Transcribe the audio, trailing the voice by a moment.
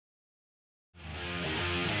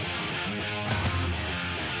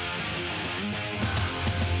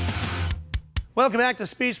Welcome back to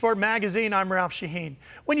Speed Sport Magazine. I'm Ralph Sheheen.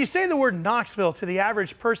 When you say the word Knoxville to the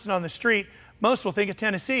average person on the street, most will think of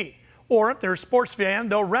Tennessee. Or if they're a sports fan,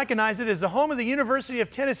 they'll recognize it as the home of the University of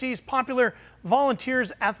Tennessee's popular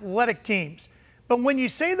Volunteers athletic teams. But when you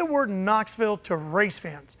say the word Knoxville to race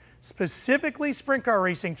fans, specifically sprint car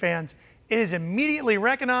racing fans, it is immediately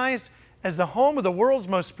recognized as the home of the world's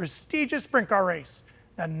most prestigious sprint car race,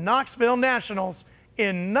 the Knoxville Nationals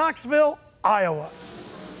in Knoxville, Iowa.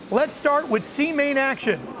 Let's start with C-Main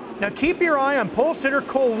action. Now keep your eye on pole sitter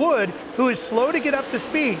Cole Wood, who is slow to get up to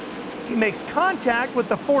speed. He makes contact with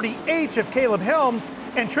the 40H of Caleb Helms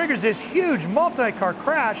and triggers this huge multi-car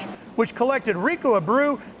crash, which collected Rico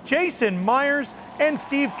Abreu, Jason Myers, and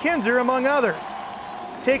Steve Kinzer, among others.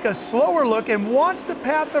 Take a slower look and watch the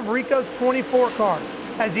path of Rico's 24 car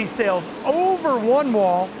as he sails over one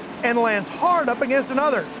wall and lands hard up against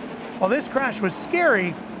another. While this crash was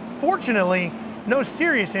scary, fortunately, no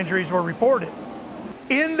serious injuries were reported.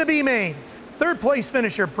 In the B-Main, third place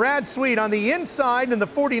finisher Brad Sweet on the inside in the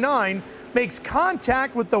 49 makes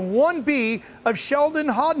contact with the 1B of Sheldon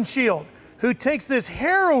Hodenshield, who takes this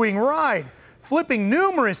harrowing ride, flipping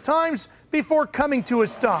numerous times before coming to a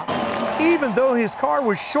stop. Even though his car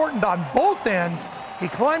was shortened on both ends, he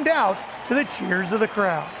climbed out to the cheers of the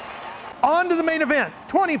crowd. On to the main event,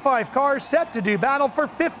 25 cars set to do battle for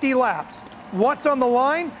 50 laps. What's on the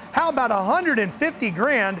line? How about 150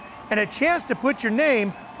 grand and a chance to put your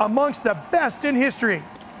name amongst the best in history?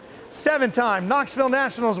 Seven-time Knoxville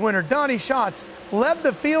Nationals winner Donnie Schatz led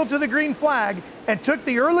the field to the green flag and took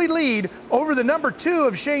the early lead over the number 2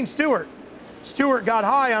 of Shane Stewart. Stewart got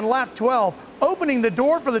high on lap 12, opening the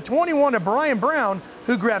door for the 21 of Brian Brown,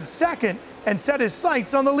 who grabbed second and set his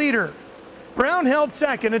sights on the leader. Brown held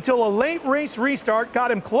second until a late race restart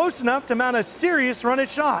got him close enough to mount a serious run at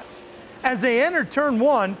Schatz. As they entered turn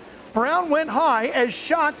 1, Brown went high as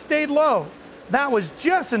Schatz stayed low. That was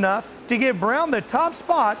just enough to give Brown the top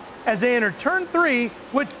spot as they entered turn 3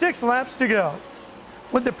 with 6 laps to go.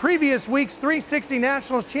 Would the previous week's 360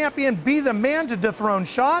 Nationals champion be the man to dethrone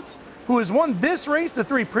Schatz, who has won this race the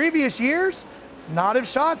 3 previous years? Not if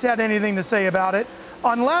Schatz had anything to say about it.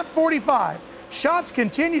 On lap 45, Schatz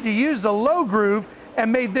continued to use the low groove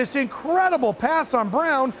and made this incredible pass on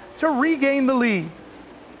Brown to regain the lead.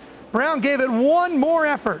 Brown gave it one more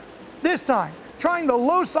effort, this time trying the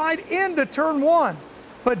low side into turn 1.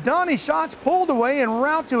 But Donnie Schatz pulled away en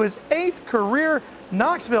route to his 8th career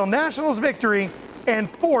Knoxville Nationals victory and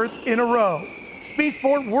 4th in a row. Speed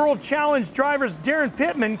Sport World Challenge drivers Darren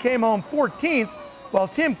Pittman came home 14th, while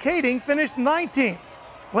Tim Kading finished 19th.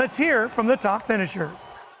 Let's hear from the top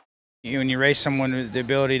finishers. When you race someone, the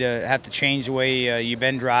ability to have to change the way you've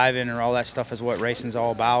been driving or all that stuff is what racing's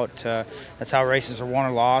all about. That's how races are won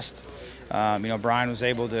or lost. Brian was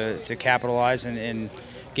able to capitalize and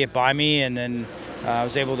get by me, and then I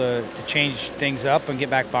was able to change things up and get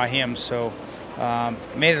back by him. So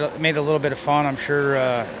made it a little bit of fun. I'm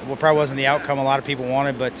sure probably wasn't the outcome a lot of people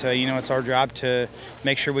wanted, but it's our job to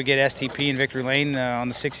make sure we get STP in victory lane on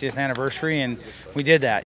the 60th anniversary, and we did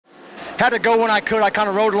that. Had to go when I could. I kind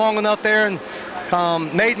of rode long enough there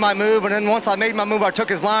and made my move. And then once I made my move, I took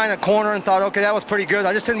his line, a corner, and thought, okay, that was pretty good.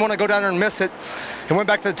 I just didn't want to go down there and miss it, and went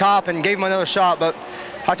back to the top and gave him another shot. But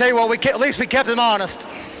I'll tell you what, at least we kept him honest.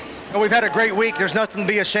 We've had a great week. There's nothing to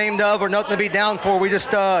be ashamed of or nothing to be down for. We just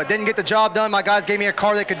didn't get the job done. My guys gave me a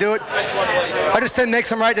car that could do it. I just didn't make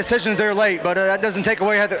some right decisions there late, but that doesn't take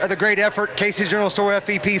away the great effort. Casey's General Store,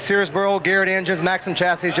 FVP, Searsboro, Garrett Engines, Maxim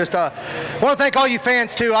Chassis. Just want to thank all you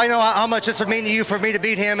fans, too. I know how much this would mean to you for me to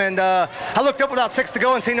beat him, and I looked up without 6 to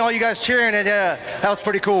go and seen all you guys cheering, and that was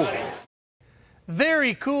pretty cool.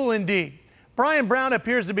 Very cool indeed. Brian Brown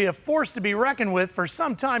appears to be a force to be reckoned with for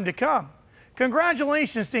some time to come.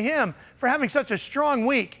 Congratulations to him for having such a strong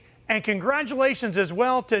week, and congratulations as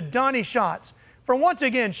well to Donnie Schatz for once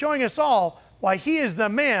again showing us all why he is the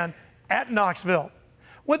man at Knoxville.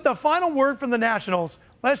 With the final word from the Nationals,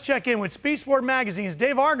 let's check in with Speed Sport Magazine's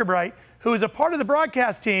Dave Argabright, who is a part of the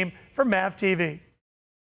broadcast team for MAVTV.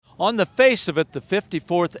 On the face of it, the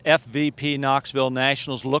 54th FVP Knoxville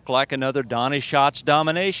Nationals look like another Donnie Schatz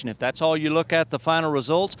domination. If that's all you look at, the final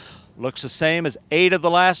results looks the same as 8 of the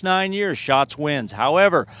last 9 years. Schatz wins.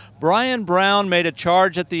 However, Brian Brown made a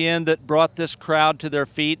charge at the end that brought this crowd to their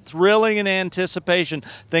feet, thrilling in anticipation,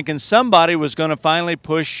 thinking somebody was going to finally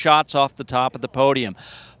push Schatz off the top of the podium.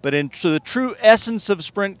 But into the true essence of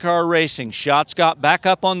sprint car racing, Schatz got back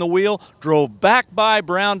up on the wheel, drove back by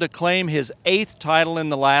Brown to claim his 8th title in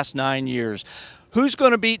the last 9 years. Who's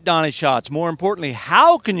going to beat Donnie Schatz? More importantly,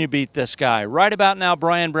 how can you beat this guy? Right about now,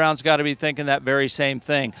 Brian Brown's got to be thinking that very same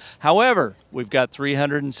thing. However, we've got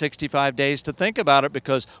 365 days to think about it,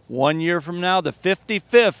 because 1 year from now, the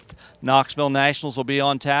 55th Knoxville Nationals will be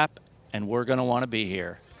on tap, and we're going to want to be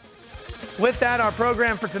here. With that, our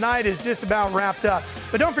program for tonight is just about wrapped up.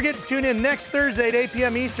 But don't forget to tune in next Thursday at 8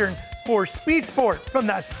 p.m. Eastern for Speed Sport from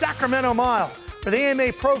the Sacramento Mile, where the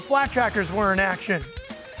AMA Pro Flat Trackers were in action.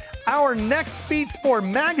 Our next Speed Sport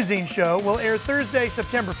magazine show will air Thursday,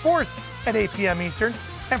 September 4th at 8 p.m. Eastern.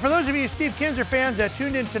 And for those of you Steve Kinser fans that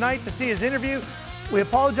tuned in tonight to see his interview, we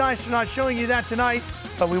apologize for not showing you that tonight,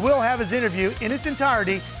 but we will have his interview in its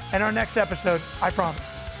entirety in our next episode, I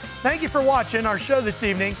promise. Thank you for watching our show this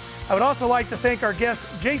evening. I would also like to thank our guests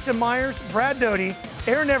Jason Myers, Brad Doty,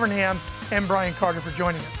 Erin Evernham, and Brian Carter for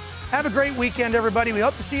joining us. Have a great weekend, everybody. We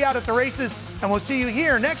hope to see you out at the races, and we'll see you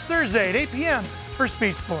here next Thursday at 8 p.m. for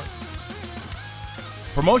Speed Sport.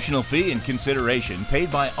 Promotional fee and consideration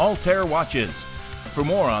paid by Altair Watches. For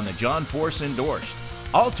more on the John Force endorsed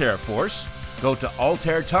Altair Force, go to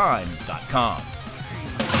altairtime.com.